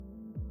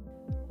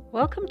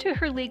Welcome to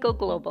Her Legal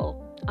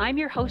Global. I'm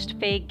your host,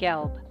 Faye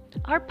Gelb.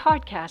 Our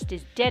podcast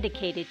is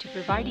dedicated to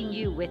providing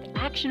you with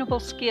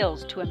actionable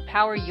skills to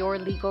empower your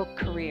legal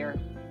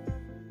career.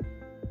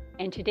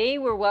 And today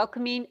we're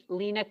welcoming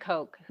Lena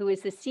Koch, who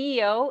is the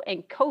CEO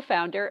and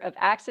co-founder of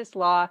Access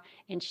Law,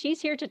 and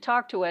she's here to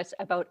talk to us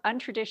about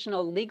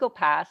untraditional legal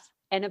paths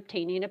and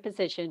obtaining a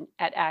position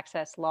at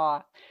Access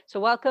Law.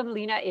 So welcome,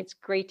 Lena. It's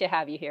great to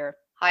have you here.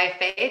 Hi,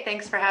 Faye.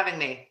 Thanks for having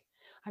me.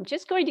 I'm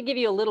just going to give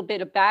you a little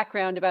bit of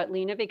background about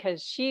Lena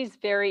because she's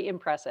very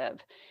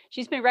impressive.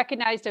 She's been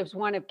recognized as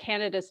one of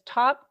Canada's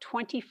top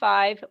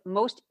 25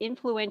 most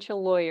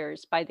influential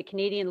lawyers by the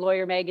Canadian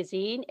Lawyer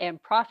magazine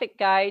and Profit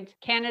Guide,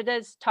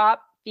 Canada's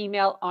top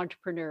female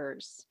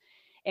entrepreneurs.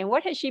 And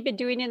what has she been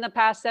doing in the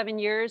past 7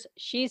 years?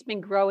 She's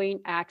been growing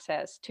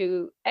Access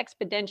to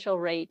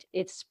exponential rate.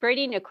 It's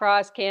spreading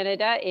across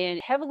Canada and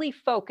heavily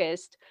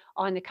focused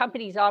on the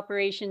company's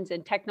operations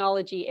and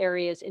technology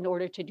areas in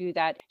order to do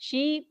that.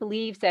 She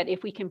believes that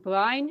if we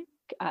combine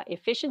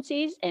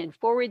efficiencies and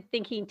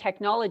forward-thinking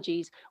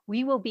technologies,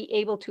 we will be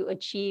able to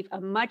achieve a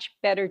much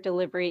better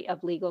delivery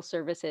of legal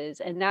services.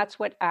 And that's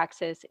what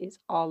Access is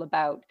all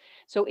about.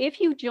 So if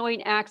you join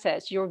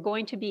Access, you're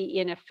going to be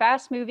in a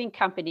fast-moving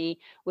company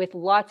with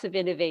lots of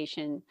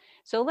innovation.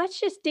 So let's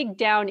just dig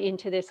down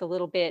into this a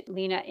little bit,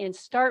 Lena, and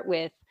start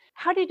with,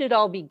 how did it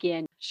all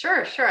begin?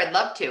 Sure. I'd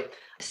love to.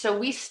 So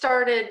we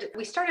started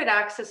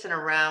Access in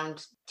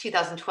around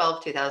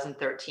 2012,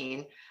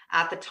 2013.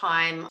 At the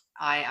time,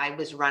 I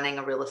was running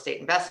a real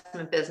estate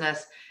investment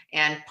business.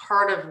 And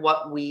part of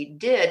what we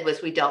did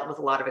was we dealt with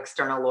a lot of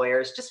external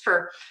lawyers just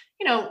for,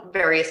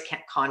 various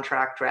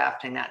contract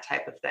drafting, that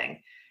type of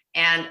thing.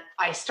 And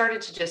I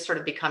started to just sort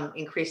of become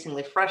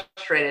increasingly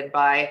frustrated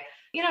by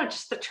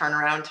just the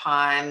turnaround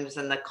times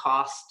and the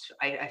cost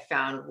I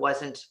found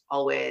wasn't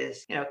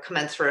always,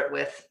 commensurate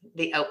with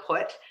the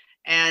output.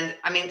 And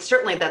I mean,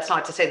 certainly that's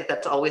not to say that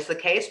that's always the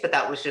case, but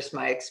that was just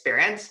my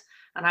experience.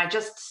 And I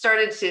just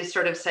started to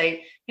sort of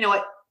say,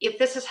 what, if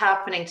this is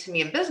happening to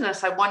me in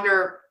business, I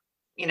wonder,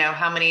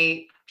 how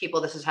many people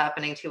this is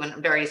happening to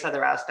in various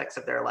other aspects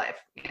of their life,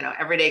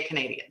 everyday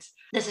Canadians.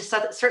 This is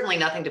certainly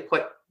nothing to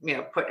put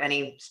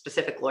any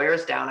specific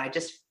lawyers down. I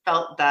just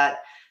felt that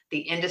the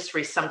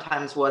industry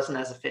sometimes wasn't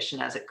as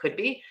efficient as it could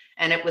be.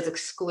 And it was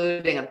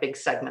excluding a big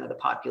segment of the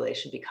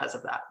population because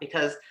of that.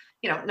 Because,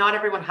 not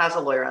everyone has a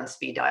lawyer on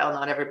speed dial.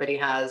 Not everybody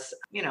has,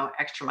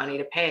 extra money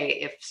to pay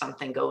if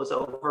something goes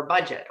over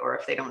budget or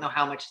if they don't know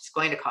how much it's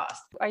going to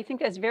cost. I think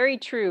that's very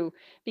true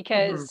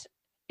because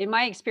in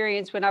my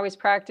experience, when I was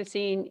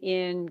practicing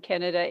in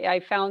Canada, I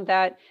found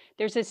that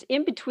there's this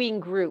in-between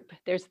group.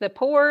 There's the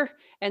poor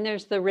and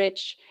there's the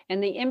rich.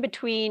 And the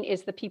in-between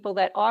is the people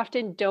that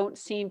often don't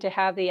seem to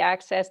have the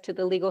access to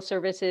the legal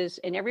services.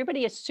 And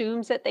everybody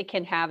assumes that they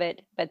can have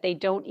it, but they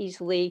don't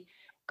easily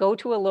go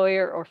to a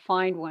lawyer or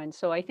find one.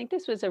 So I think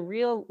this was a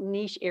real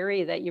niche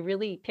area that you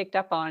really picked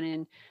up on.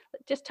 And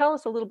just tell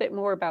us a little bit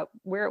more about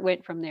where it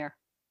went from there.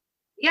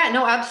 Yeah,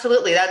 no,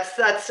 absolutely.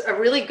 That's a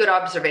really good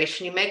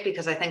observation you make,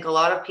 because I think a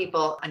lot of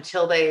people,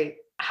 until they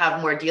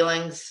have more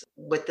dealings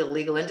with the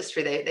legal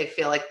industry, they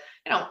feel like,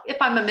 if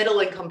I'm a middle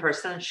income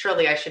person,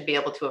 surely I should be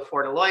able to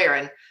afford a lawyer.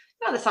 And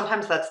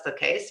sometimes that's the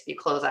case. If you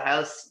close a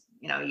house,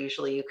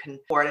 usually you can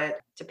afford it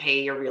to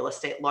pay your real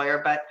estate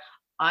lawyer. But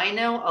I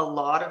know a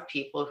lot of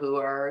people who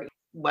are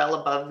well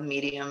above the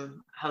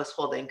medium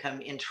household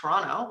income in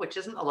Toronto, which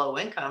isn't a low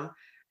income.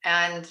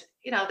 And,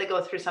 they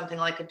go through something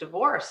like a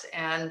divorce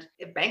and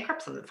it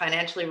bankrupts them, it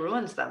financially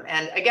ruins them.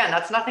 And again,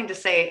 that's nothing to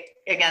say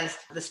against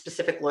the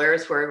specific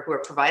lawyers who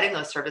are providing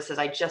those services.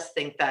 I just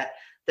think that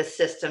the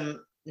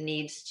system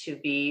needs to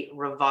be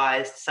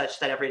revised such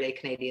that everyday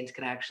Canadians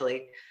can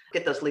actually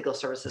get those legal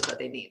services that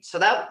they need. So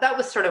that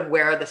was sort of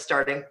where the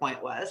starting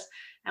point was.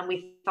 And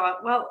we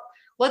thought, well,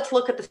 let's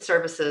look at the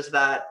services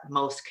that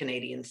most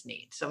Canadians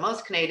need. So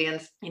most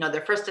Canadians,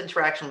 their first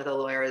interaction with a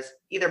lawyer is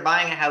either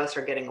buying a house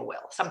or getting a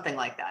will, something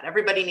like that.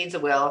 Everybody needs a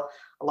will.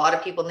 A lot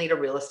of people need a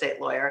real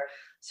estate lawyer.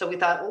 So we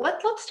thought, well,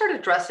 let's start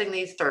addressing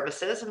these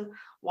services. And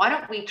why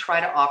don't we try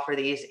to offer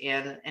these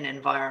in an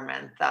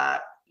environment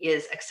that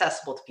is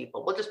accessible to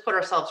people? We'll just put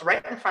ourselves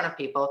right in front of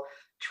people,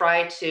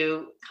 try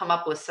to come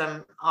up with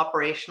some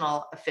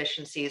operational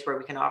efficiencies where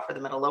we can offer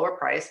them at a lower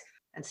price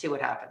and see what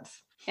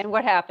happens. And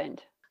what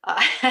happened?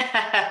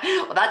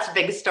 Well, that's a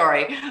big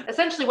story.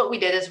 Essentially, what we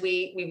did is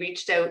we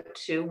reached out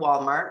to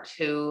Walmart,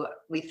 who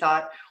we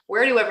thought,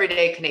 where do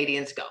everyday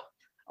Canadians go?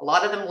 A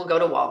lot of them will go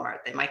to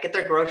Walmart. They might get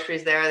their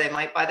groceries there. They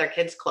might buy their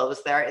kids'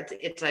 clothes there.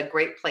 It's a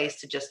great place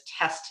to just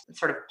test,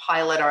 sort of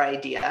pilot our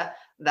idea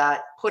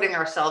that putting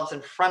ourselves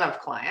in front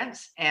of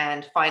clients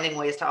and finding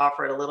ways to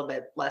offer it a little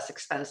bit less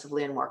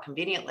expensively and more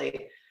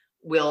conveniently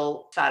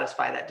will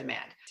satisfy that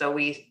demand. So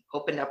we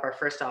opened up our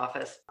first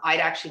office. I'd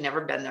actually never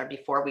been there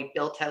before. We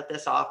built out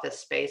this office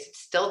space. It's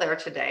still there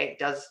today. It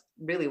does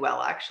really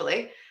well,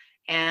 actually.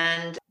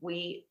 And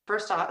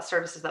first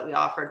services that we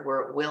offered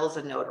were wills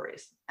and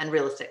notaries and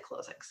real estate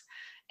closings.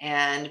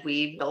 And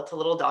we built a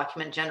little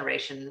document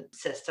generation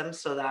system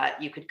so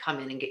that you could come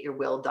in and get your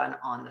will done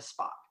on the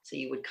spot. So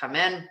you would come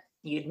in,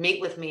 You'd meet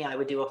with me. I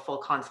would do a full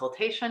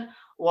consultation.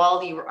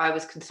 While I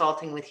was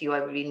consulting with you, I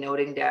would be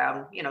noting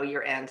down,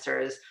 your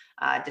answers,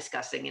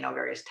 discussing,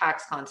 various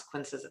tax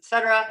consequences,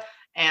 etc.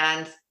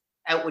 And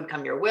out would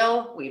come your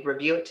will. We'd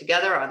review it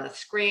together on the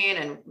screen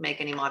and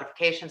make any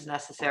modifications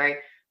necessary,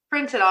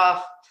 print it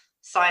off,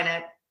 sign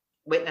it,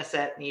 witness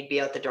it, and you'd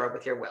be out the door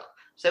with your will.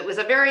 So it was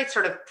a very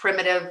sort of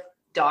primitive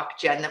doc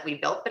gen that we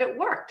built, but it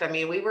worked. I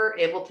mean, we were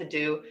able to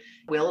do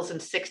wills in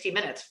 60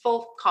 minutes,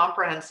 full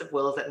comprehensive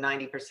wills that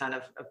 90%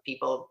 of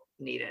people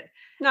needed.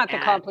 Not the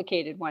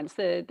complicated ones,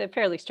 the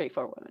fairly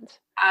straightforward ones.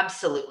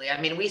 Absolutely.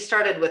 I mean, we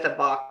started with a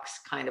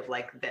box kind of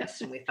like this,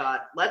 and we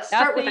thought, let's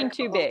start with nothing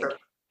too big.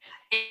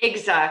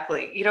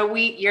 Exactly.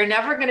 You're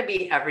never going to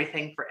be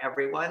everything for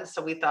everyone.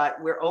 So we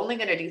thought we're only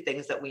going to do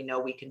things that we know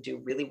we can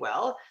do really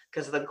well,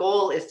 because the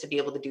goal is to be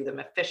able to do them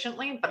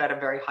efficiently, but at a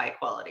very high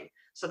quality.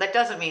 So that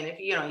doesn't mean if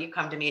you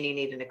come to me and you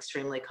need an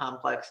extremely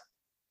complex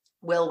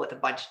will with a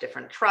bunch of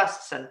different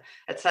trusts and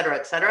et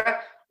cetera,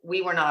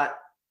 we were not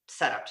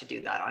set up to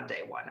do that on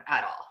day one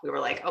at all. We were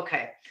like,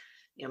 okay,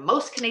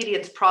 most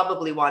Canadians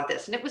probably want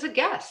this. And it was a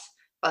guess.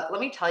 But let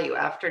me tell you,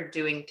 after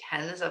doing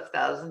tens of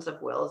thousands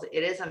of wills,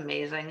 it is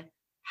amazing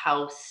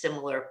how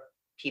similar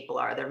people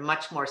are. They're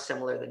much more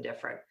similar than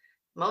different.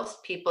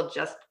 Most people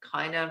just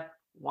kind of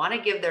want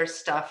to give their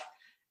stuff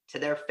to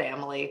their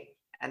family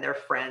and their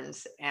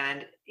friends.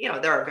 And,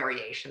 there are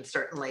variations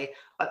certainly,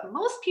 but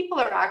most people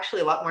are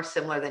actually a lot more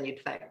similar than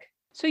you'd think.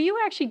 So you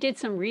actually did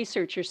some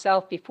research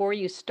yourself before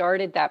you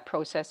started that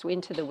process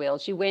into the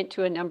wills. You went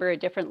to a number of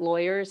different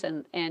lawyers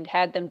and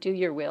had them do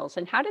your wills.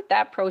 And how did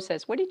that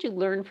process, what did you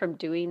learn from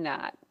doing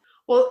that?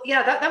 Well,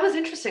 yeah, that was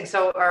interesting.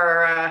 So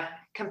our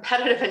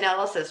competitive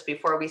analysis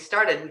before we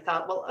started, we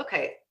thought, well,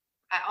 okay,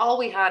 all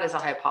we had is a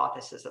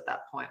hypothesis at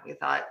that point. We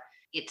thought,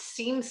 it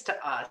seems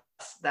to us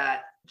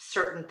that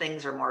certain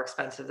things are more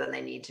expensive than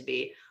they need to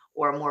be,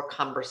 or more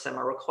cumbersome,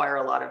 or require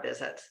a lot of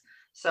visits.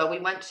 So we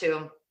went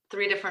to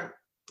 3 different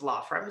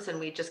law firms and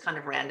we just kind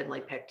of randomly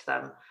picked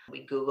them.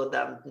 We Googled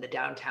them in the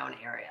downtown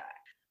area.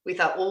 We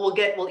thought, well,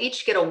 we'll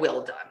each get a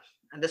will done.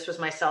 And this was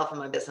myself and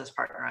my business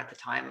partner at the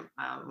time,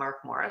 Mark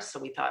Morris. So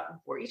we thought,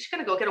 we're each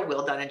going to go get a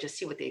will done and just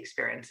see what the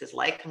experience is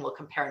like. And we'll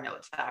compare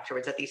notes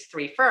afterwards at these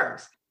 3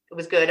 firms. It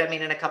was good. I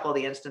mean, in a couple of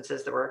the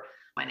instances,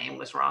 my name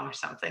was wrong or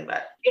something,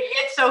 but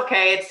it's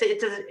okay.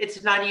 It's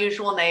an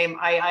unusual name.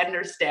 I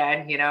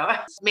understand,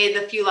 made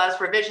the few last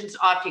revisions,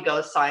 off you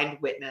go, signed,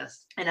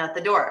 witnessed, and out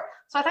the door.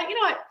 So I thought,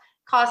 what?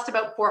 Cost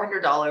about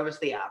 $400 was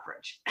the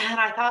average. And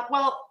I thought,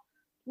 well,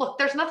 look,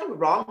 there's nothing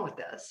wrong with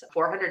this.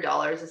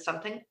 $400 is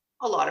something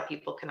a lot of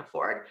people can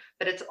afford,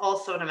 but it's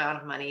also an amount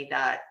of money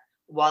that,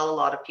 while a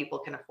lot of people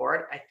can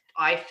afford,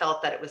 I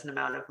felt that it was an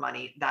amount of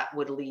money that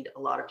would lead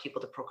a lot of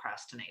people to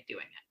procrastinate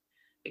doing it.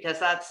 Because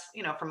that's,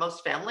 for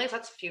most families,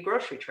 that's a few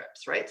grocery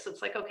trips, right? So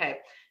it's like, okay,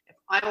 if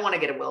I want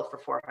to get a will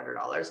for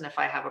 $400, and if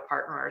I have a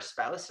partner or a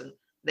spouse and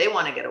they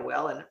want to get a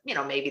will, and,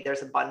 maybe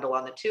there's a bundle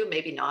on the 2,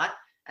 maybe not.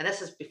 And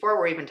this is before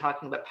we're even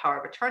talking about power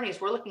of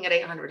attorneys, we're looking at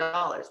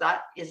 $800.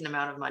 That is an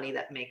amount of money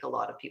that make a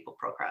lot of people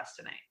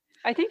procrastinate.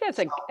 I think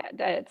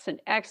that's an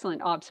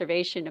excellent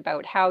observation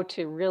about how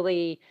to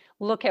really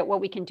look at what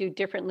we can do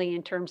differently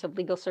in terms of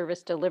legal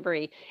service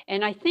delivery.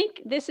 And I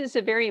think this is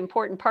a very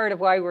important part of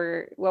what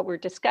we're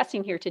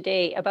discussing here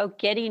today about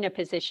getting a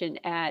position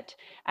at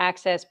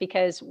Access,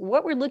 because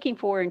what we're looking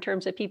for in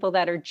terms of people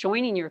that are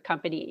joining your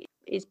company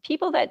is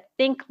people that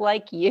think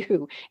like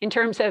you in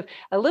terms of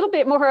a little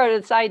bit more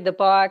outside the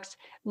box,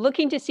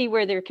 looking to see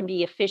where there can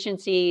be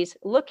efficiencies,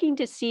 looking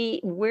to see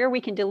where we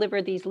can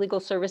deliver these legal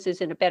services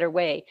in a better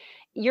way.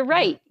 You're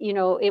right,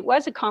 it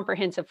was a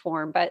comprehensive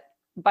form, but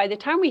by the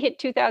time we hit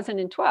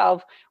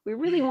 2012, we're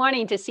really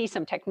wanting to see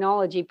some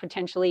technology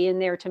potentially in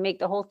there to make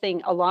the whole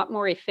thing a lot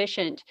more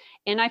efficient.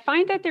 And I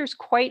find that there's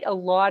quite a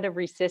lot of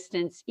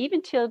resistance,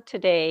 even till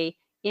today,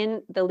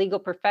 in the legal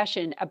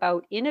profession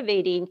about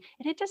innovating.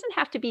 And it doesn't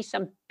have to be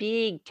some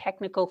big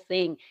technical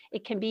thing.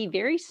 It can be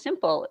very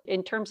simple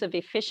in terms of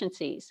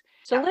efficiencies.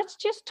 So let's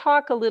just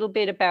talk a little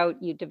bit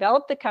about, you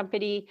developed the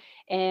company,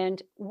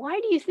 and why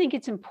do you think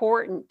it's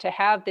important to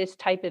have this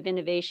type of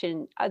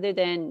innovation, other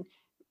than,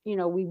 we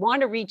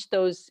want to reach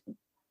those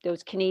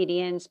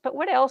Canadians, but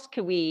what else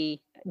could we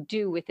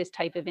do with this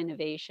type of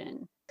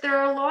innovation? There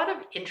are a lot of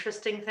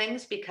interesting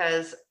things,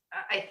 because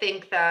I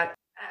think that,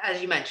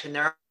 as you mentioned,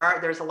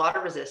 there's a lot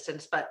of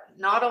resistance, but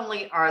not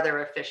only are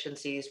there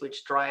efficiencies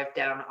which drive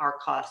down our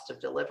cost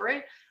of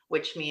delivery,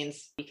 which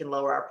means we can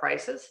lower our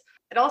prices.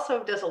 It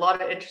also does a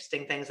lot of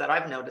interesting things that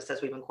I've noticed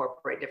as we've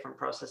incorporated different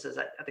processes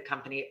at the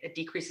company. It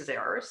decreases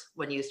errors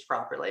when used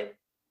properly.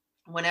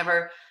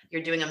 Whenever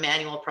you're doing a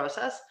manual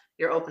process,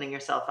 you're opening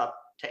yourself up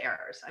to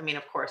errors. I mean,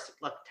 of course,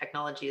 look,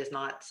 technology is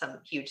not some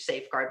huge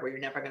safeguard where you're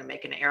never going to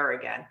make an error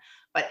again,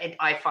 but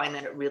I find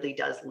that it really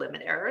does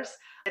limit errors.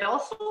 It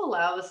also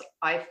allows,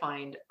 I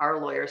find,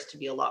 our lawyers to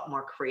be a lot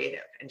more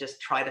creative and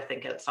just try to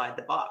think outside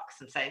the box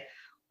and say,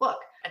 look,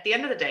 at the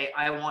end of the day,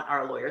 I want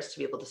our lawyers to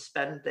be able to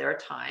spend their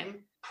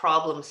time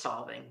problem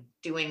solving,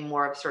 doing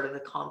more of sort of the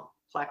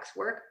complex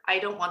work, I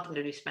don't want them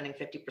to be spending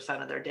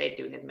 50% of their day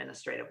doing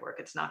administrative work.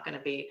 It's not going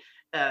to be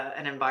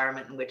an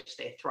environment in which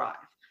they thrive.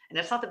 And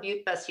it's not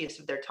the best use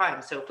of their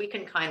time. So if we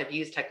can kind of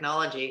use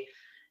technology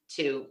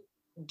to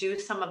do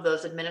some of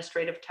those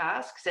administrative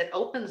tasks, it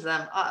opens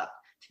them up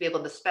to be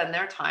able to spend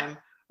their time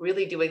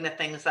really doing the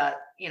things that,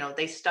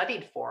 they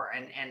studied for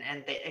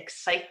and they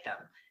excite them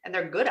and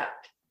they're good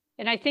at.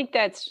 And I think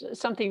that's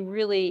something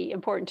really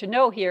important to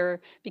know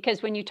here,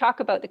 because when you talk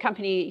about the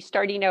company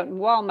starting out in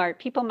Walmart,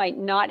 people might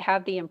not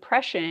have the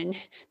impression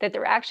that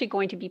they're actually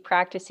going to be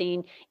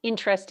practicing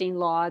interesting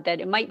law,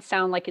 that it might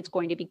sound like it's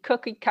going to be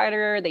cookie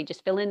cutter, they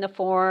just fill in the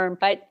form.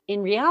 But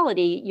in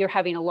reality, you're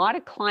having a lot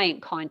of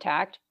client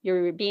contact.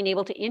 You're being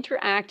able to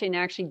interact and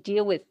actually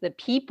deal with the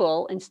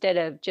people instead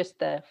of just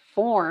the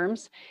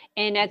forms.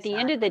 And at the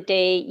end of the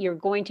day, you're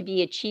going to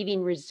be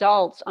achieving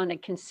results on a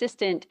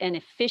consistent and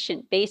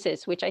efficient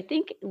basis, which I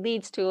think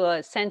leads to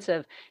a sense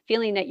of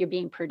feeling that you're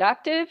being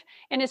productive.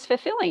 And it's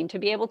fulfilling to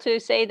be able to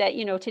say that,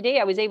 today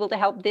I was able to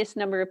help this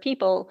number of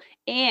people.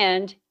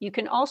 And you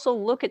can also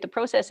look at the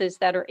processes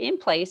that are in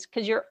place,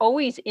 because you're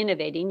always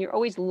innovating. You're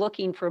always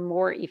looking for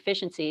more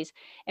efficiencies.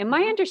 And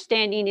my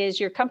understanding is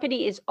your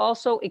company is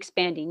also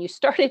expanding. You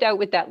started out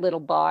with that little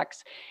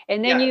box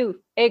and then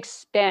you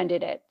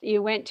expanded it.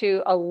 You went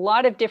to a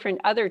lot of different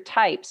other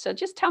types. So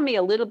just tell me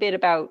a little bit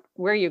about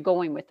where you're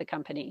going with the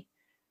company.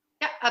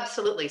 Yeah,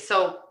 absolutely.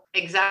 So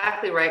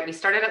exactly right. We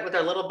started out with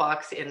our little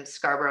box in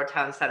Scarborough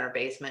Town Center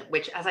basement,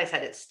 which, as I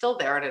said, it's still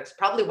there and it's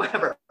probably one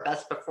of our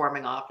best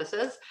performing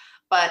offices.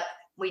 But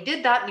we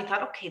did that and we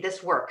thought, okay,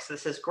 this works.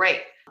 This is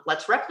great.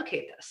 Let's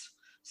replicate this.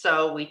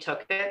 So we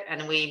took it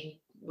and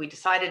we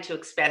decided to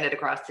expand it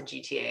across the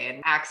GTA.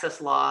 And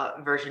Access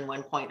Law version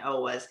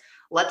 1.0 was,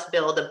 let's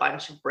build a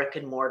bunch of brick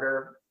and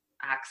mortar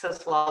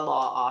access law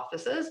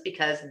offices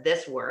because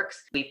this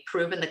works. We've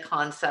proven the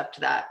concept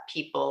that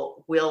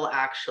people will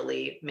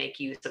actually make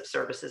use of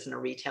services in a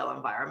retail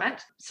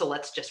environment. So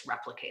let's just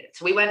replicate it.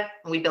 So we went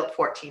and we built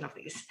 14 of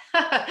these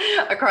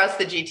across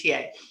the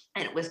GTA.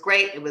 And it was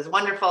great. It was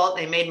wonderful.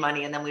 They made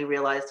money. And then we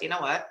realized, you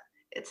know what?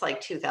 It's like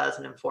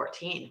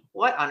 2014.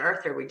 What on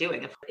earth are we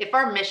doing? If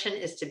our mission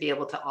is to be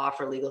able to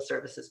offer legal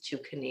services to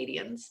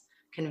Canadians,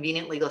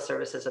 convenient legal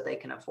services that they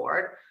can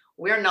afford,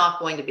 we're not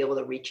going to be able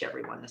to reach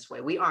everyone this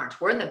way. We aren't.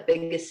 We're in the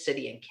biggest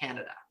city in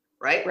Canada,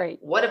 right? Right.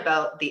 What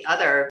about the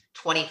other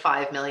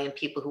 25 million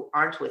people who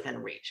aren't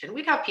within reach? And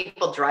we'd have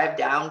people drive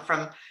down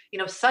from,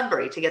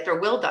 Sudbury to get their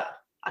will done,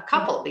 a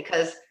couple,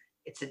 because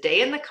it's a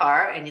day in the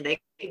car and they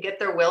can get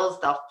their wills,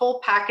 the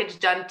full package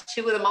done,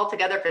 two of them all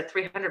together for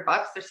 $300.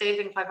 They're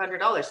saving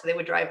 $500. So they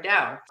would drive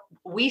down.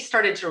 We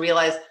started to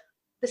realize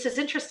this is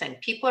interesting.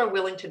 People are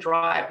willing to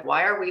drive.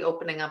 Why are we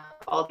opening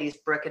up all these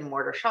brick and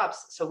mortar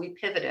shops? So we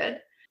pivoted.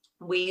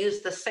 We use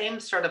the same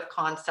sort of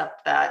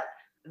concept that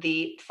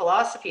the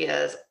philosophy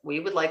is we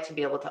would like to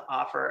be able to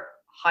offer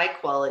high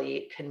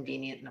quality,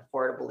 convenient, and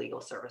affordable legal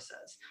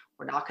services.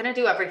 We're not going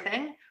to do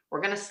everything.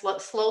 We're going to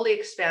slowly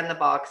expand the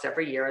box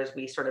every year as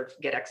we sort of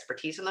get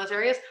expertise in those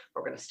areas.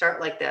 We're going to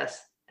start like this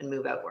and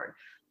move outward.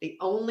 The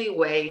only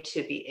way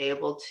to be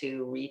able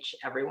to reach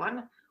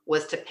everyone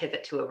was to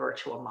pivot to a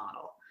virtual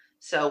model.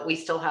 So we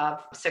still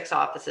have 6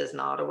 offices in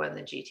Ottawa and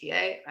the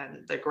GTA,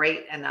 and they're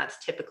great. And that's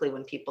typically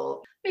when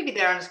people, maybe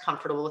they aren't as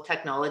comfortable with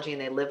technology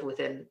and they live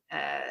within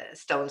a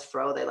stone's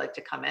throw, they like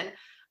to come in.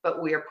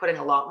 But we are putting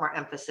a lot more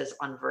emphasis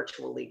on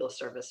virtual legal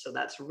service. So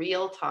that's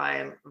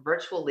real-time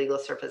virtual legal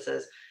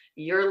services.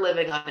 You're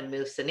living up in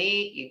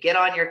Moosonee, you get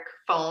on your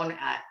phone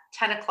at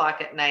 10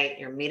 o'clock at night,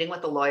 you're meeting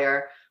with a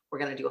lawyer, we're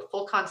going to do a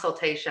full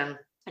consultation,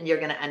 and you're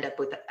going to end up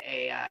with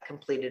a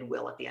completed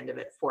will at the end of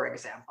it, for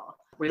example.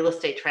 Real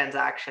estate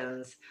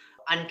transactions,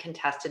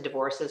 uncontested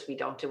divorces, we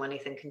don't do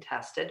anything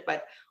contested,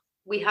 but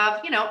we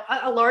have,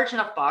 a large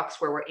enough box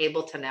where we're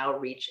able to now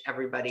reach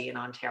everybody in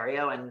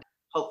Ontario and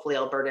hopefully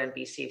Alberta and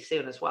BC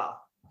soon as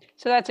well.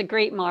 So that's a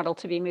great model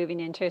to be moving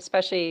into,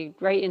 especially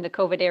right in the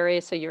COVID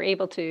area. So you're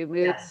able to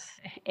move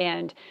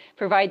and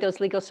provide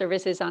those legal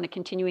services on a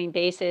continuing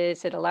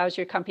basis. It allows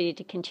your company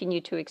to continue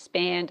to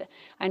expand.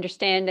 I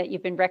understand that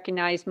you've been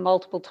recognized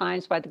multiple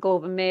times by the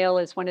Globe and Mail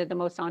as one of the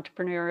most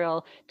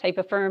entrepreneurial type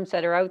of firms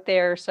that are out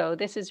there. So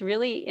this is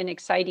really an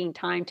exciting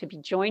time to be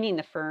joining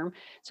the firm.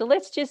 So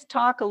let's just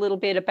talk a little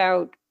bit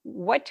about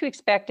what to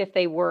expect if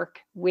they work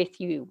with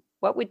you.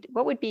 What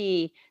would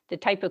be the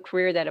type of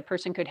career that a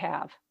person could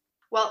have?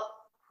 Well,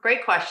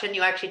 great question.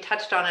 You actually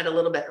touched on it a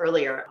little bit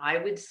earlier. I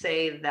would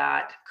say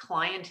that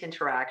client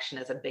interaction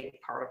is a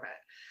big part of it.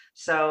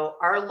 So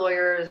our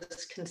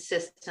lawyers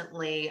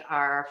consistently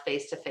are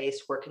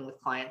face-to-face working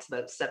with clients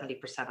about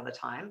 70% of the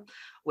time,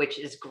 which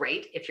is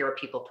great if you're a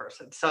people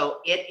person. So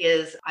it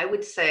is, I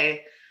would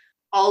say,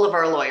 all of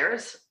our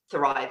lawyers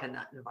thrive in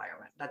that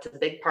environment. That's a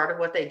big part of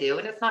what they do.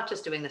 And it's not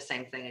just doing the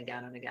same thing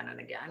again and again and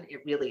again.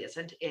 It really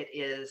isn't. It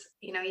is,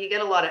 you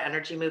get a lot of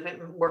energy movement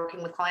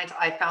working with clients.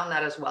 I found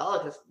that as well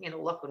because,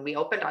 look, when we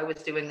opened, I was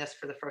doing this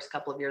for the first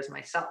couple of years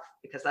myself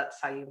because that's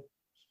how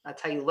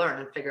you learn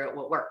and figure out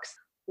what works.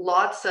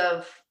 Lots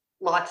of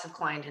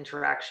client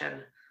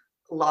interaction,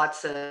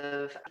 lots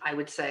of, I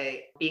would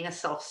say, being a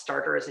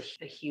self-starter is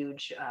a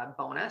huge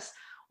bonus.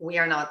 We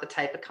are not the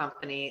type of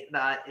company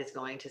that is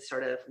going to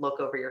sort of look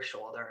over your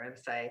shoulder and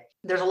say,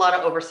 there's a lot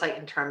of oversight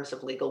in terms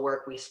of legal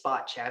work. We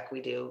spot check,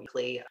 we do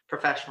weekly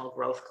professional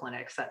growth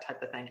clinics, that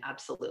type of thing.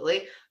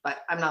 Absolutely.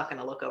 But I'm not going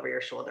to look over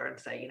your shoulder and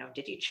say,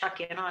 did you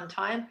check in on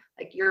time?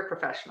 Like, you're a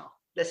professional.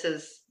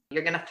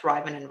 You're going to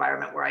thrive in an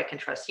environment where I can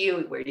trust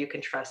you, where you can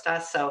trust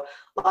us. So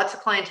lots of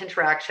client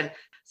interaction,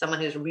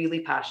 someone who's really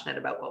passionate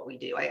about what we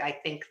do. I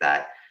think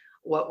that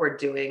what we're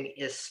doing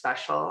is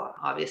special.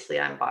 Obviously,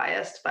 I'm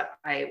biased, but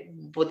I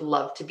would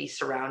love to be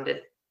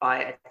surrounded by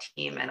a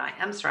team, and I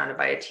am surrounded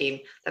by a team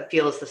that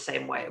feels the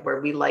same way,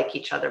 where we like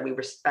each other, we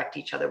respect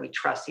each other, we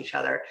trust each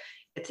other.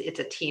 It's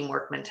a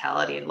teamwork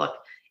mentality. And look,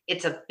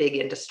 it's a big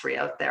industry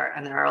out there,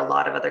 and there are a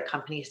lot of other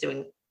companies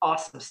doing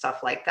awesome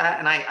stuff like that.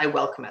 And I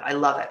welcome it. I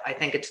love it. I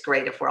think it's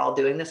great if we're all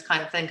doing this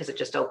kind of thing, because it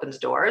just opens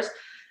doors.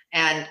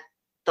 And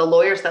the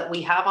lawyers that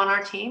we have on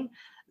our team,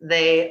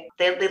 they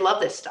love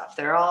this stuff.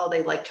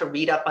 They like to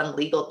read up on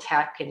legal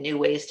tech and new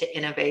ways to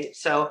innovate.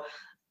 So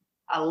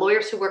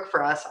lawyers who work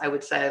for us, I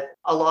would say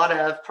a lot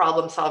of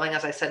problem solving.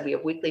 As I said, we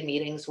have weekly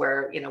meetings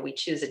where, we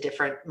choose a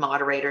different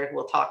moderator who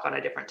will talk on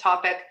a different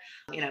topic.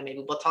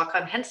 Maybe we'll talk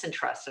on Henson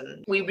Trust,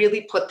 and we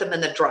really put them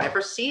in the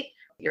driver's seat.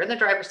 You're in the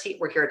driver's seat.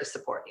 We're here to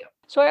support you.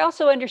 So I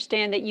also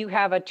understand that you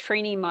have a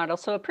training model.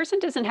 So a person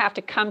doesn't have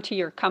to come to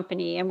your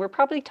company. And we're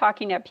probably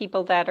talking at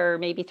people that are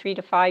maybe 3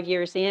 to 5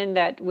 years in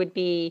that would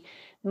be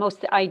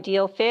most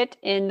ideal fit.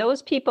 And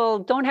those people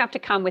don't have to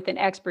come with an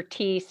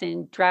expertise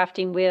in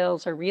drafting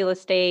wills or real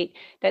estate,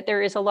 that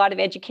there is a lot of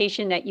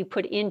education that you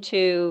put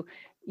into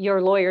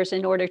your lawyers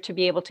in order to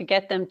be able to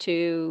get them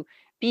to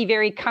be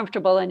very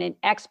comfortable and an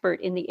expert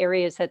in the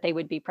areas that they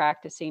would be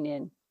practicing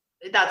in.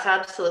 That's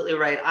absolutely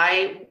right.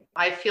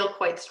 I feel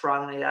quite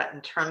strongly that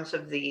in terms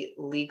of the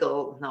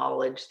legal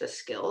knowledge, the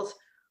skills,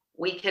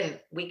 we can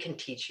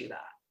teach you that.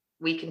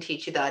 We can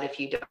teach you that if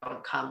you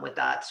don't come with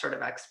that sort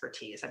of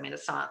expertise. I mean,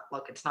 it's not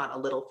a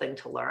little thing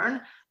to learn,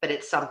 but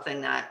it's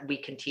something that we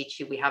can teach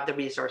you. We have the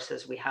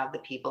resources, we have the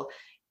people.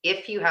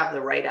 If you have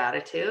the right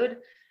attitude,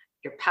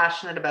 you're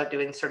passionate about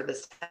doing sort of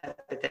this type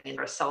of thing,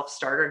 you're a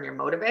self-starter and you're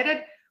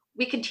motivated,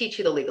 we can teach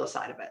you the legal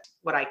side of it.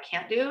 What I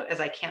can't do is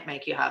I can't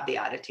make you have the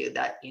attitude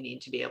that you need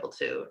to be able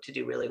to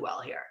do really well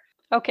here.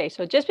 Okay,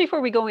 so just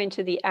before we go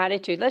into the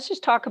attitude, let's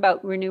just talk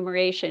about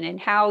remuneration and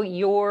how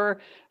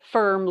your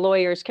firm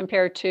lawyers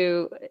compare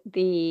to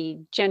the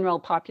general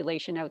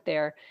population out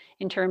there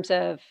in terms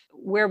of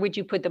where would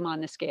you put them on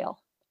the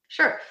scale?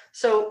 Sure.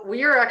 So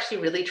we are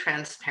actually really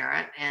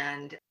transparent,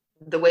 and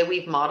the way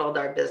we've modeled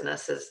our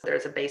business is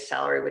there's a base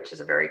salary, which is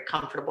a very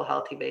comfortable,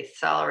 healthy base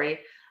salary,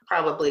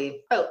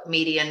 probably about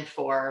median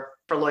for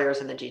lawyers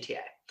in the GTA.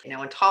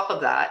 On top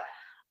of that,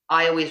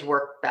 I always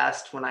work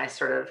best when I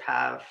sort of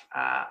have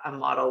a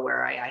model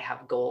where I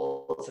have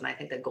goals. And I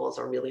think that goals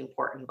are really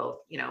important, both,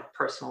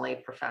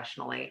 personally,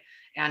 professionally,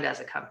 and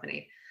as a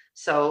company.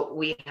 So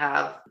we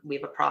have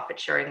a profit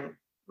sharing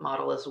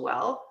model as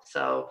well.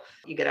 So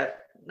you get a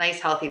nice,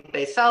 healthy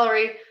base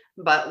salary,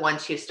 but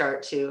once you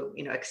start to,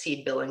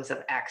 exceed billings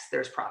of X,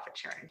 there's profit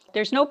sharing.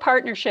 There's no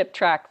partnership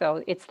track,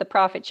 though. It's the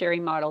profit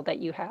sharing model that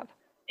you have.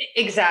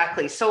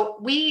 Exactly. So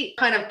we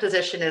kind of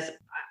position as,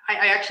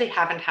 I actually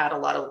haven't had a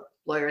lot of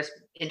lawyers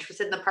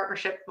interested in the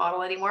partnership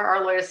model anymore.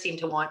 Our lawyers seem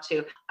to want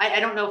to. I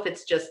don't know if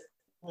it's just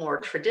more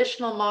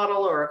traditional model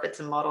or if it's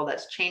a model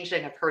that's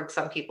changing. I've heard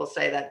some people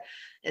say that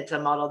it's a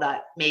model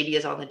that maybe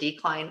is on the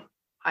decline.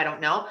 I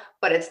don't know,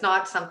 but it's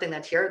not something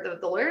that's here.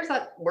 The lawyers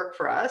that work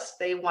for us,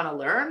 they want to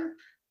learn.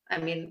 I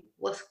mean,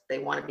 listen, they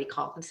want to be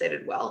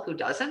compensated well. Who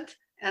doesn't?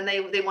 And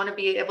they want to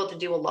be able to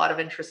do a lot of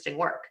interesting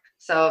work.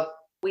 So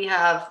we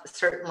have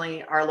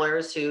certainly our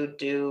lawyers who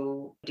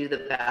do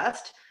the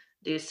best,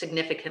 do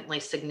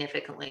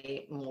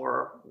significantly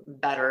more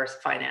better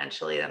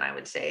financially than I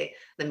would say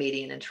the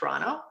median in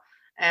Toronto.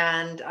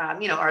 And,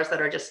 ours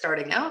that are just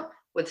starting out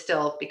would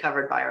still be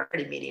covered by our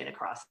pretty median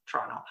across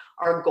Toronto.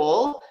 Our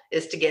goal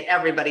is to get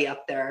everybody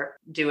up there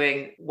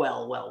doing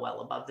well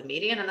above the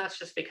median. And that's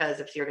just because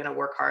if you're going to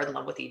work hard and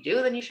love what you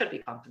do, then you should be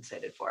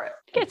compensated for it.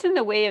 What gets in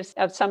the way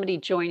of somebody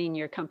joining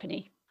your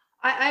company?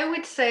 I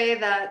would say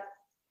that,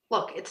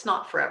 look, it's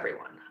not for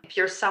everyone. If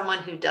you're someone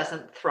who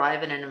doesn't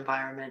thrive in an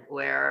environment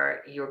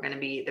where there's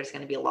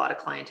going to be a lot of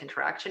client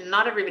interaction,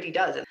 not everybody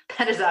does. And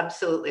that is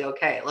absolutely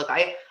okay. Look,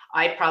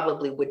 I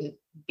probably wouldn't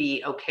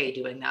be okay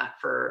doing that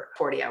for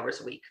 40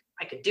 hours a week.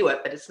 I could do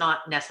it, but it's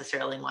not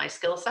necessarily my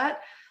skill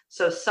set.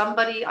 So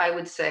somebody, I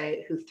would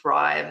say, who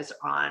thrives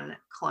on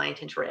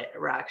client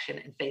interaction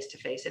and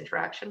face-to-face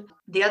interaction.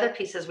 The other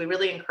piece is we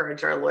really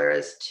encourage our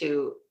lawyers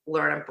to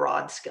learn a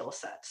broad skill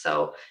set.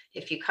 So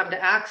if you come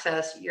to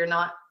Access, you're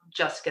not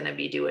just going to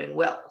be doing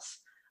wills,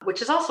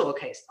 which is also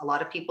okay. A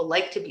lot of people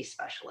like to be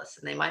specialists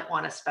and they might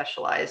want to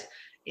specialize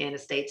in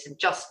estates and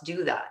just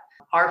do that.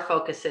 Our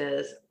focus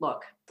is,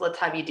 look, let's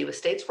have you do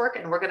estates work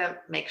and we're going to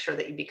make sure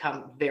that you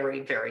become very,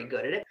 very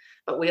good at it.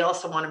 But we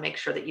also want to make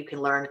sure that you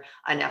can learn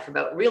enough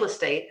about real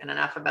estate and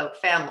enough about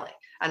family.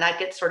 And that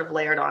gets sort of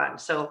layered on.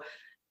 So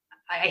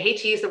I hate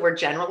to use the word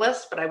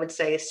generalist, but I would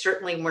say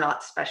certainly we're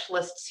not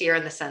specialists here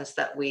in the sense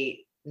that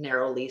we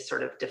narrowly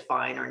sort of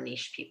define or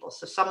niche people.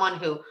 So someone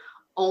who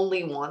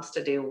only wants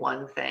to do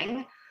one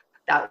thing,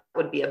 that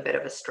would be a bit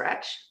of a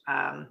stretch.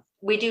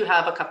 We do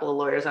have a couple of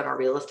lawyers on our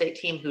real estate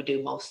team who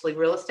do mostly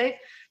real estate,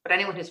 but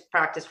anyone who's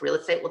practiced real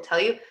estate will tell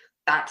you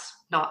that's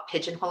not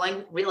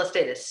pigeonholing. Real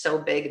estate is so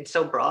big and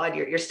so broad.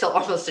 You're still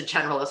almost a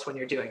generalist when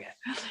you're doing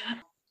it.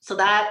 So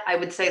that, I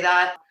would say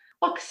that,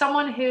 look,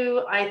 someone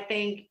who I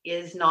think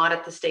is not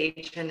at the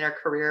stage in their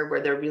career where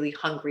they're really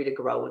hungry to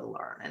grow and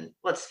learn. And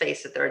let's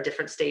face it, there are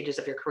different stages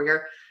of your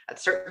career. At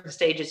certain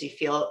stages, you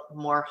feel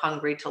more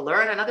hungry to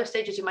learn, and other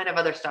stages, you might have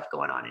other stuff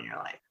going on in your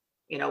life.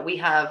 You know, we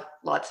have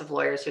lots of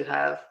lawyers who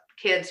have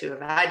kids, who have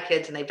had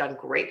kids, and they've done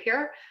great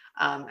here.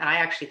 And I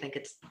actually think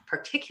it's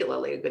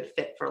particularly a good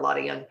fit for a lot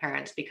of young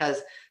parents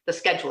because the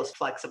schedule is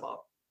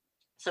flexible.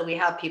 So we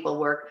have people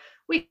work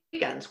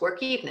weekends,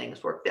 work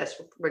evenings, work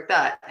this, work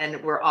that,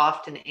 and we're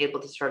often able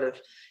to sort of,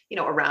 you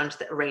know,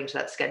 arrange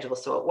that schedule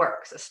so it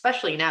works.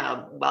 Especially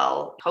now,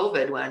 well,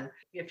 COVID, when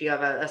if you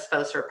have a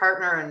spouse or a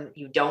partner and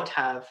you don't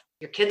have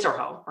your kids are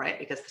home, right,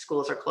 because the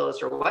schools are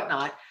closed or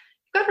whatnot,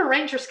 you've got to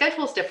arrange your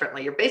schedules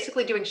differently. You're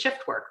basically doing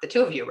shift work, the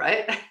two of you,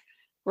 right?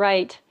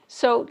 Right.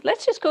 So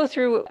let's just go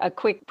through a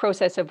quick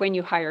process of when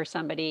you hire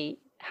somebody.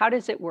 How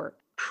does it work?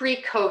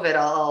 Pre-COVID,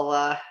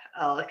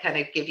 I'll kind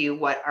of give you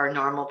what our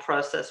normal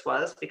process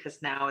was,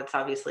 because now it's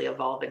obviously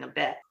evolving a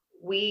bit.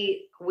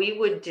 We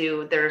would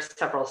do, there's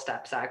several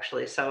steps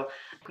actually. So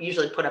we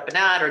usually put up an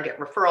ad or get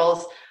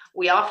referrals.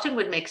 We often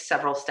would make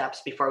several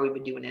steps before we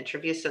would do an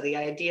interview. So the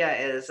idea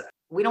is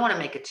we don't want to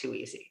make it too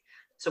easy.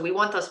 So we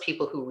want those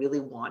people who really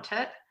want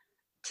it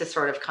to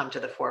sort of come to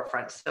the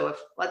forefront. So if,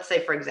 let's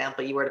say, for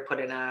example, you were to put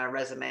in a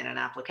resume and an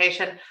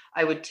application,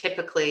 we would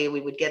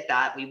get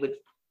that. We would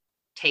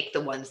take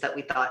the ones that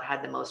we thought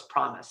had the most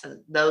promise.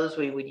 And those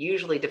we would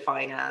usually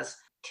define as,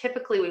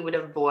 typically we would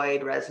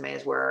avoid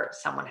resumes where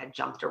someone had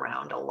jumped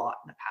around a lot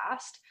in the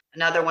past.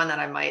 Another one that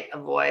I might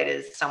avoid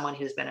is someone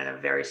who's been in a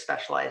very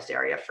specialized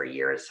area for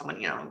years. Someone,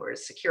 you know,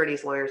 was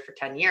securities lawyers for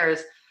 10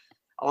 years.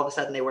 All of a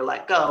sudden they were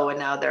let go and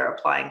now they're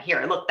applying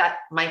here. Look, that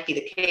might be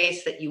the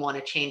case that you want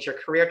to change your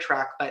career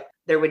track, but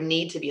there would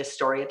need to be a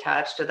story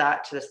attached to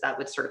this that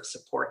would sort of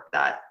support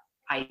that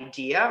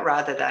idea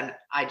rather than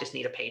I just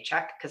need a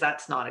paycheck, because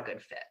that's not a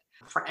good fit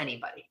for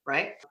anybody,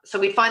 right? So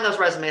we find those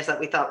resumes that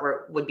we thought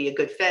would be a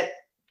good fit,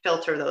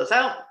 filter those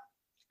out,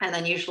 and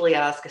then usually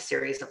ask a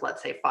series of,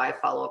 let's say, 5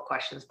 follow-up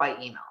questions by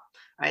email,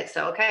 right?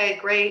 So, okay,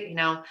 great, you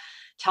know,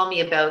 tell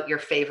me about your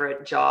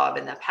favorite job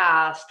in the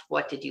past.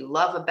 What did you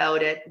love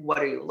about it? What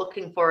are you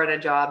looking for in a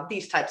job?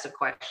 These types of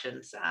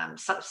questions.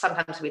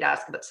 Sometimes we'd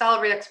ask about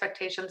salary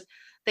expectations,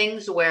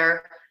 things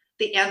where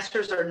the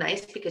answers are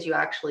nice because you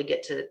actually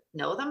get to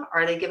know them.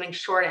 Are they giving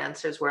short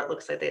answers where it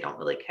looks like they don't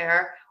really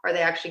care? Or are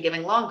they actually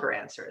giving longer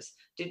answers?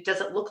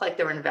 Does it look like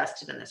they're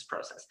invested in this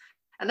process?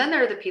 And then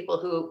there are the people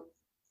who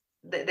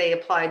they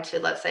applied to,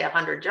 let's say,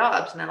 100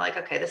 jobs, and they're like,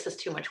 okay, this is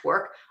too much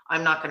work.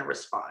 I'm not going to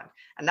respond.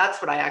 And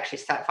that's what I actually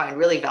find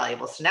really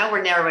valuable. So now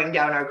we're narrowing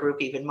down our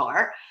group even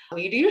more.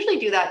 We usually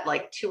do that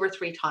like 2 or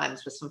 3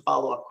 times with some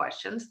follow-up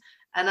questions.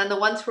 And then the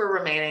ones who are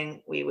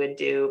remaining, we would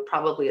do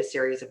probably a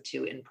series of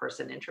 2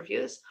 in-person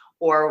interviews,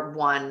 or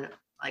one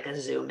like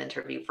a Zoom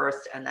interview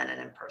first and then an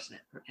in-person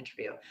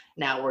interview.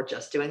 Now we're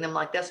just doing them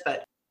like this,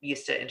 but we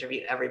used to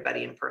interview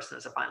everybody in person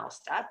as a final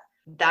step.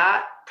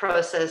 That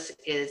process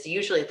is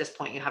usually, at this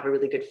point, you have a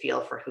really good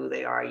feel for who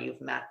they are.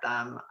 You've met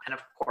them. And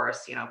of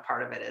course, you know,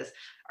 part of it is,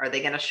 are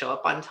they going to show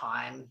up on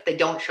time? If they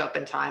don't show up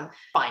in time,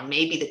 fine.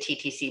 Maybe the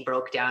TTC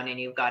broke down and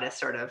you've got to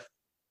sort of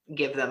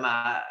give them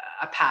a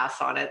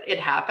pass on it. It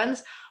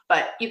happens,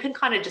 but you can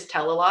kind of just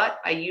tell a lot.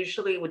 I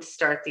usually would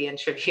start the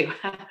interview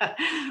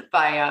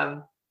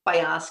by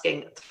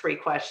asking 3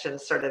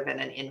 questions sort of in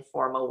an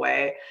informal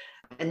way.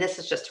 And this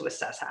is just to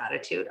assess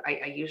attitude.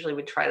 I usually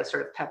would try to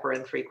sort of pepper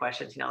in 3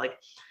 questions, you know, like,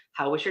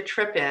 how was your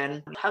trip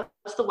in? How's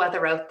the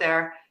weather out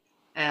there?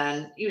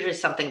 And usually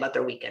something about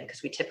their weekend,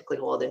 because we typically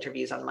hold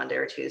interviews on Monday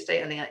or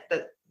Tuesday. And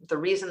the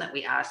reason that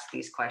we ask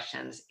these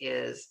questions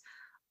is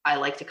I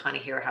like to kind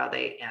of hear how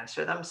they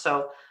answer them.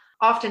 So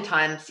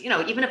oftentimes, you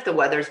know, even if the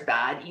weather's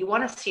bad, you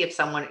want to see if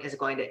someone is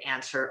going to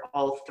answer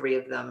all 3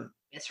 of them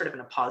sort of in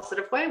a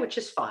positive way, which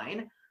is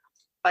fine.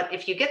 But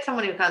if you get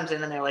someone who comes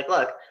in and they're like,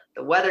 look,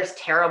 the weather's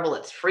terrible,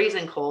 it's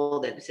freezing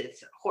cold, it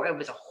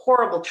was a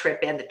horrible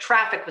trip in, the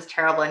traffic was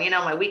terrible, and, you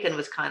know, my weekend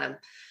was kind of,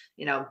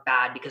 you know,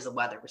 bad because the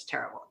weather was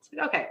terrible. It's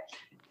like, okay,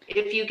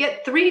 if you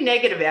get 3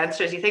 negative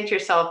answers, you think to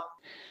yourself,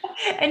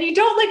 and you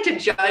don't like to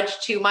judge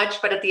too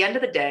much, but at the end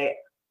of the day,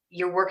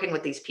 you're working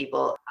with these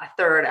people a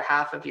third, a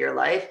half of your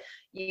life.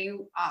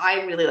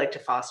 I really like to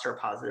foster a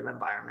positive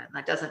environment. And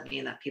that doesn't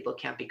mean that people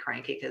can't be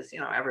cranky, because, you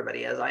know,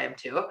 everybody is, I am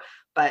too.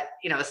 But,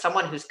 you know, as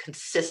someone who's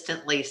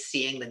consistently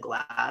seeing the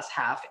glass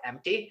half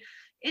empty,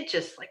 it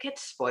just like, it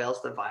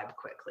spoils the vibe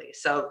quickly.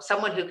 So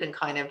someone who can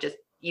kind of just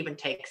even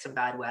take some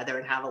bad weather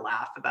and have a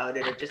laugh about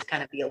it, or just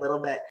kind of be a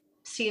little bit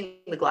seeing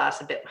the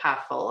glass a bit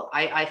half full,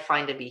 I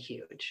find to be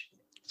huge.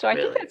 So I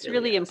think Really, that's really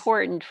really is.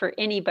 important for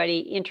anybody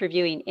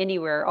interviewing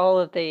anywhere, all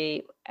of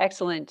the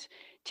excellent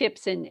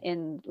tips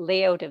and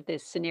layout of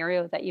this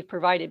scenario that you've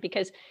provided,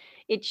 because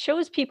it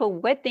shows people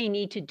what they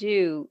need to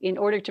do in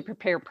order to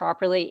prepare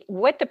properly,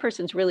 what the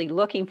person's really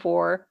looking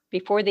for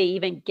before they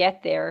even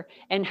get there,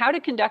 and how to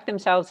conduct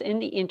themselves in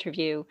the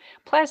interview.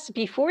 Plus,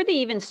 before they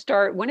even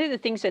start, one of the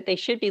things that they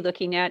should be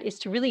looking at is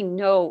to really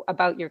know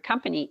about your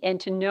company and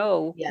to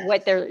know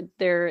what Yes.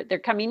 they're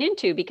coming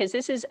into, because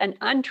this is an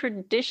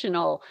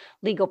untraditional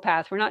legal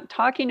path. We're not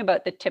talking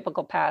about the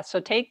typical path.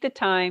 So take the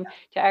time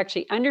to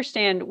actually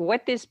understand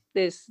what this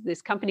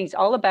company is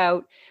all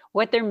about,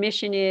 what their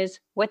mission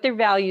is, what their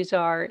values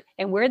are,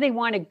 and where they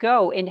want to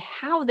go, and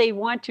how they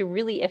want to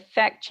really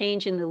affect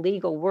change in the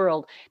legal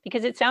world.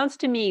 Because it sounds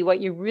to me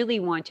what you really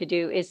want to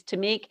do is to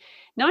make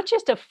not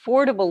just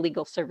affordable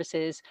legal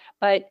services,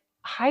 but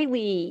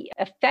highly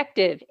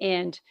effective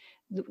and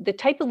the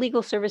type of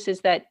legal services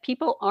that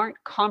people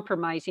aren't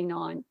compromising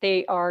on.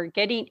 They are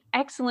getting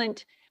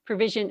excellent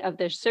provision of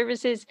their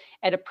services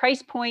at a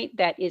price point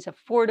that is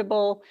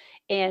affordable,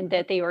 and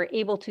that they are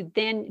able to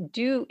then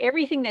do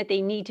everything that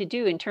they need to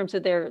do in terms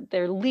of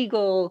their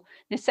legal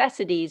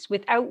necessities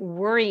without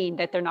worrying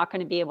that they're not going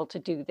to be able to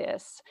do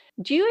this.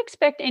 Do you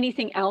expect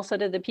anything else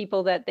out of the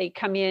people that they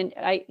come in?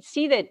 I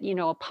see that,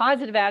 a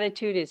positive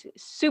attitude is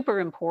super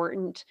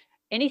important.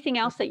 Anything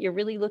else that you're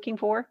really looking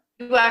for?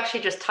 You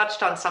actually just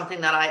touched on something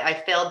that I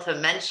failed to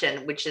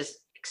mention, which is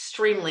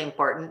extremely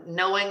important.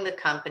 Knowing the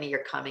company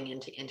you're coming in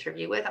to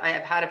interview with. I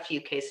have had a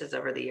few cases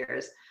over the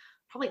years,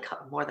 probably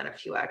more than a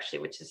few actually,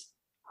 which is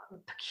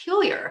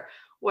peculiar,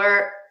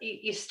 where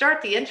you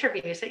start the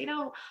interview and you say,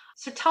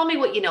 so tell me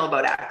what you know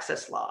about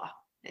access law.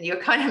 And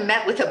you're kind of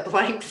met with a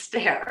blank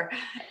stare.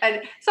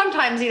 And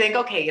sometimes you think,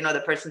 okay,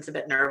 the person's a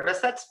bit nervous.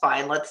 That's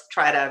fine. Let's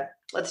try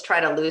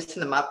to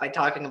loosen them up by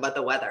talking about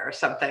the weather or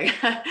something.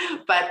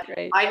 But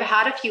Right. I've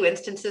had a few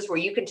instances where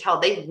you can tell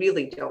they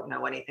really don't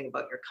know anything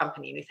about your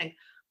company. And you think,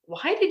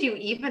 why did you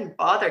even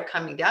bother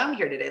coming down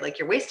here today? Like,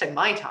 you're wasting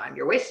my time.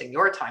 You're wasting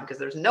your time, because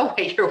there's no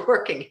way you're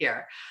working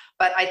here.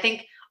 But I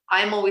think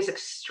I'm always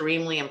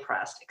extremely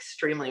impressed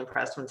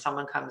when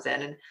someone comes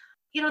in and,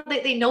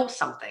 they know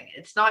something.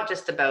 It's not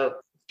just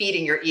about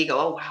feeding your ego.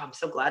 Oh, wow, I'm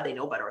so glad they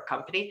know about our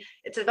company.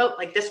 It's about,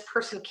 like, this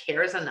person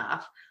cares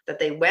enough that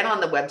they went on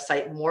the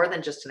website more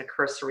than just in a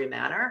cursory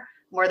manner,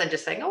 more than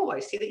just saying, oh, I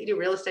see that you do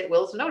real estate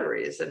wills and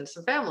notaries and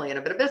some family and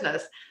a bit of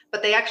business.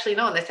 But they actually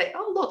know, and they say,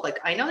 oh, look, like,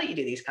 I know that you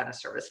do these kind of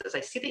services. I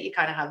see that you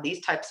kind of have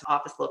these types of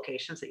office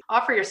locations that you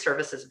offer your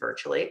services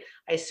virtually.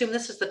 I assume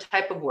this is the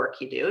type of work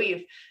you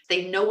do.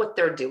 They know what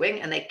they're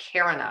doing, and they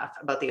care enough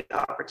about the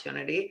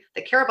opportunity.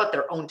 They care about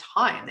their own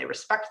time. They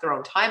respect their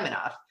own time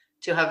enough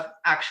to have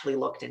actually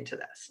looked into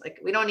this. Like,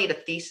 we don't need a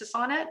thesis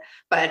on it,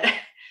 but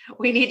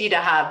we need you to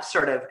have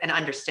sort of an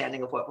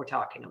understanding of what we're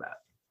talking about.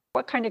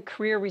 What kind of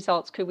career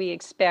results could we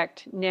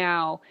expect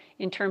now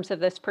in terms of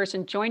this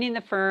person joining the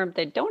firm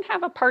that don't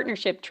have a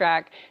partnership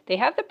track? They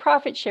have the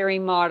profit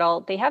sharing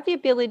model. They have the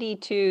ability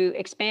to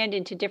expand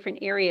into different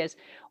areas.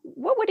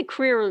 What would a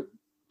career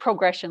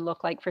progression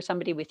look like for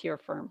somebody with your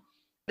firm?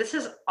 This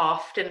is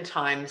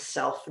oftentimes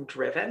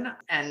self-driven,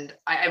 and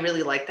I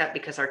really like that,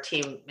 because our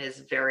team is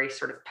very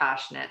sort of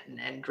passionate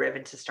and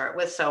driven to start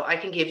with. So I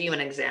can give you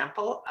an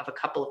example of a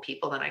couple of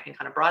people, then I can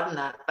kind of broaden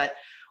that. But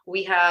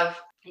we have,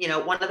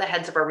 one of the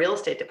heads of our real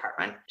estate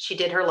department. She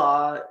did her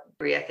law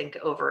degree, I think,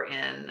 over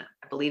in,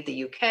 I believe,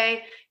 the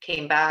UK,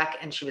 came back,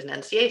 and she was an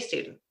NCA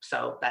student.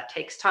 So that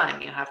takes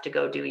time. You have to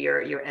go do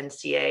your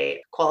NCA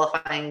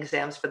qualifying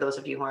exams, for those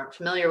of you who aren't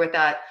familiar with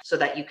that, so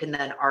that you can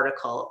then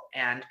article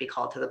and be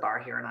called to the bar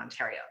here in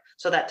Ontario.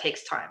 So that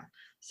takes time.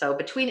 So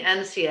between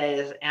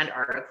NCAs and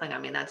articling, I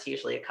mean, that's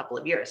usually a couple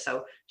of years.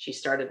 So she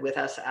started with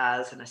us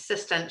as an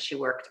assistant. She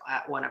worked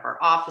at one of our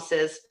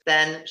offices.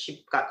 Then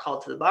she got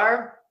called to the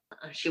bar.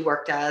 She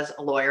worked as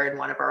a lawyer in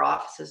one of our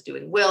offices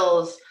doing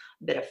wills,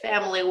 a bit of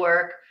family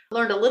work,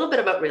 learned a little bit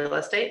about real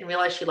estate, and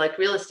realized she liked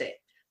real estate.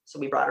 So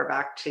we brought her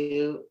back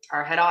to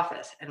our head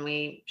office, and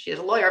she is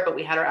a lawyer, but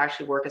we had her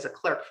actually work as a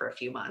clerk for a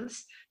few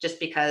months, just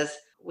because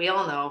we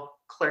all know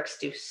clerks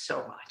do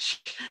so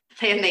much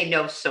and they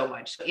know so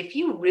much. So if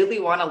you really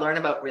want to learn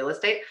about real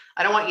estate,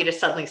 I don't want you to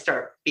suddenly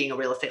start being a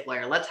real estate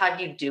lawyer. Let's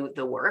have you do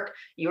the work.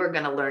 You are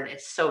going to learn.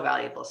 It's so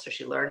valuable. So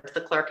she learned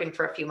the clerking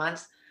for a few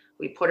months.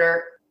 We put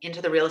her into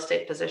the real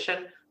estate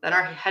position. Then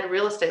our head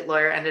real estate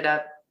lawyer ended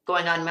up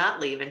going on mat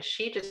leave, and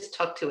she just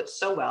took to it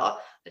so well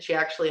that she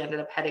actually ended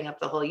up heading up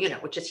the whole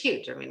unit, which is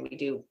huge. I mean, we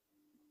do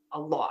a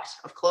lot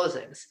of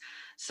closings.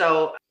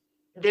 So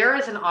there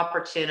is an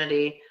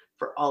opportunity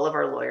for all of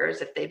our lawyers,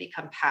 if they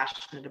become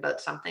passionate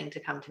about something, to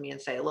come to me and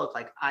say, look,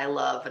 like, I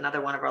love, another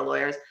one of our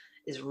lawyers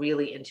is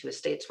really into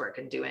estates work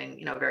and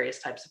doing, various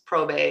types of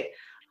probate.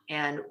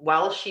 And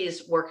while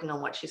she's working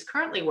on what she's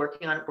currently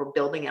working on, we're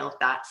building out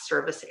that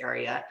service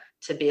area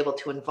to be able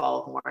to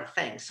involve more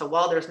things. So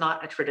while there's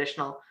not a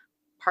traditional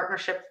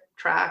partnership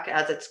track,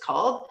 as it's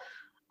called,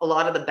 a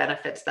lot of the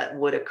benefits that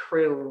would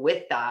accrue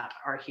with that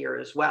are here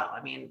as well.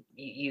 I mean,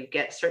 you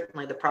get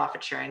certainly the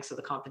profit sharing, so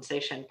the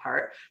compensation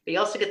part, but you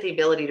also get the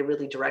ability to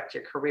really direct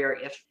your career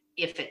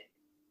if it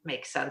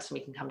makes sense and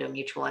we can come to a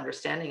mutual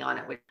understanding on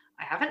it. Which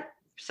I haven't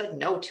said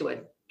no to a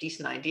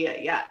decent idea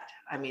yet.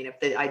 I mean, if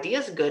the idea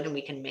is good and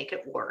we can make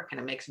it work and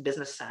it makes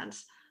business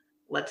sense,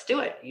 let's do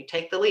it. You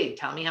take the lead.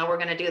 Tell me how we're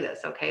going to do this.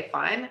 Okay,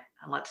 fine.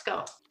 And let's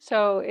go.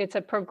 So it's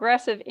a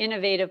progressive,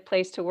 innovative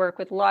place to work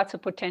with lots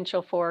of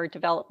potential for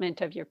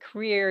development of your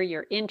career,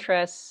 your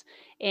interests,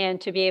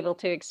 and to be able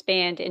to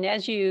expand. And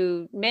as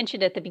you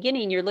mentioned at the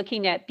beginning, you're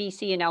looking at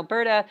BC and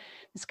Alberta.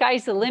 The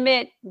sky's the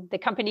limit. The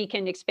company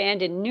can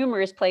expand in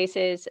numerous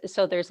places.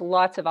 So there's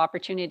lots of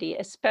opportunity,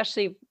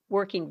 especially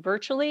working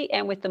virtually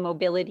and with the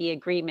mobility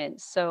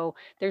agreements. So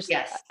there's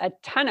a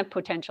ton of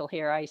potential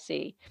here, I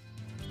see.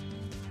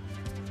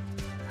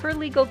 Her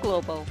Legal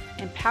Global,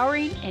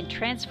 empowering and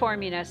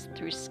transforming us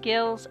through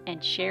skills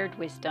and shared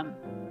wisdom.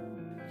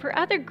 For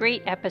other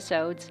great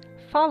episodes,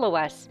 follow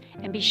us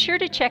and be sure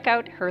to check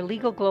out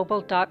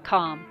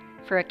herlegalglobal.com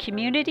for a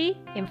community,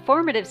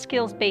 informative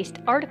skills-based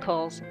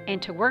articles,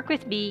 and to work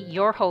with me,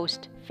 your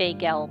host, Faye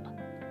Gelb.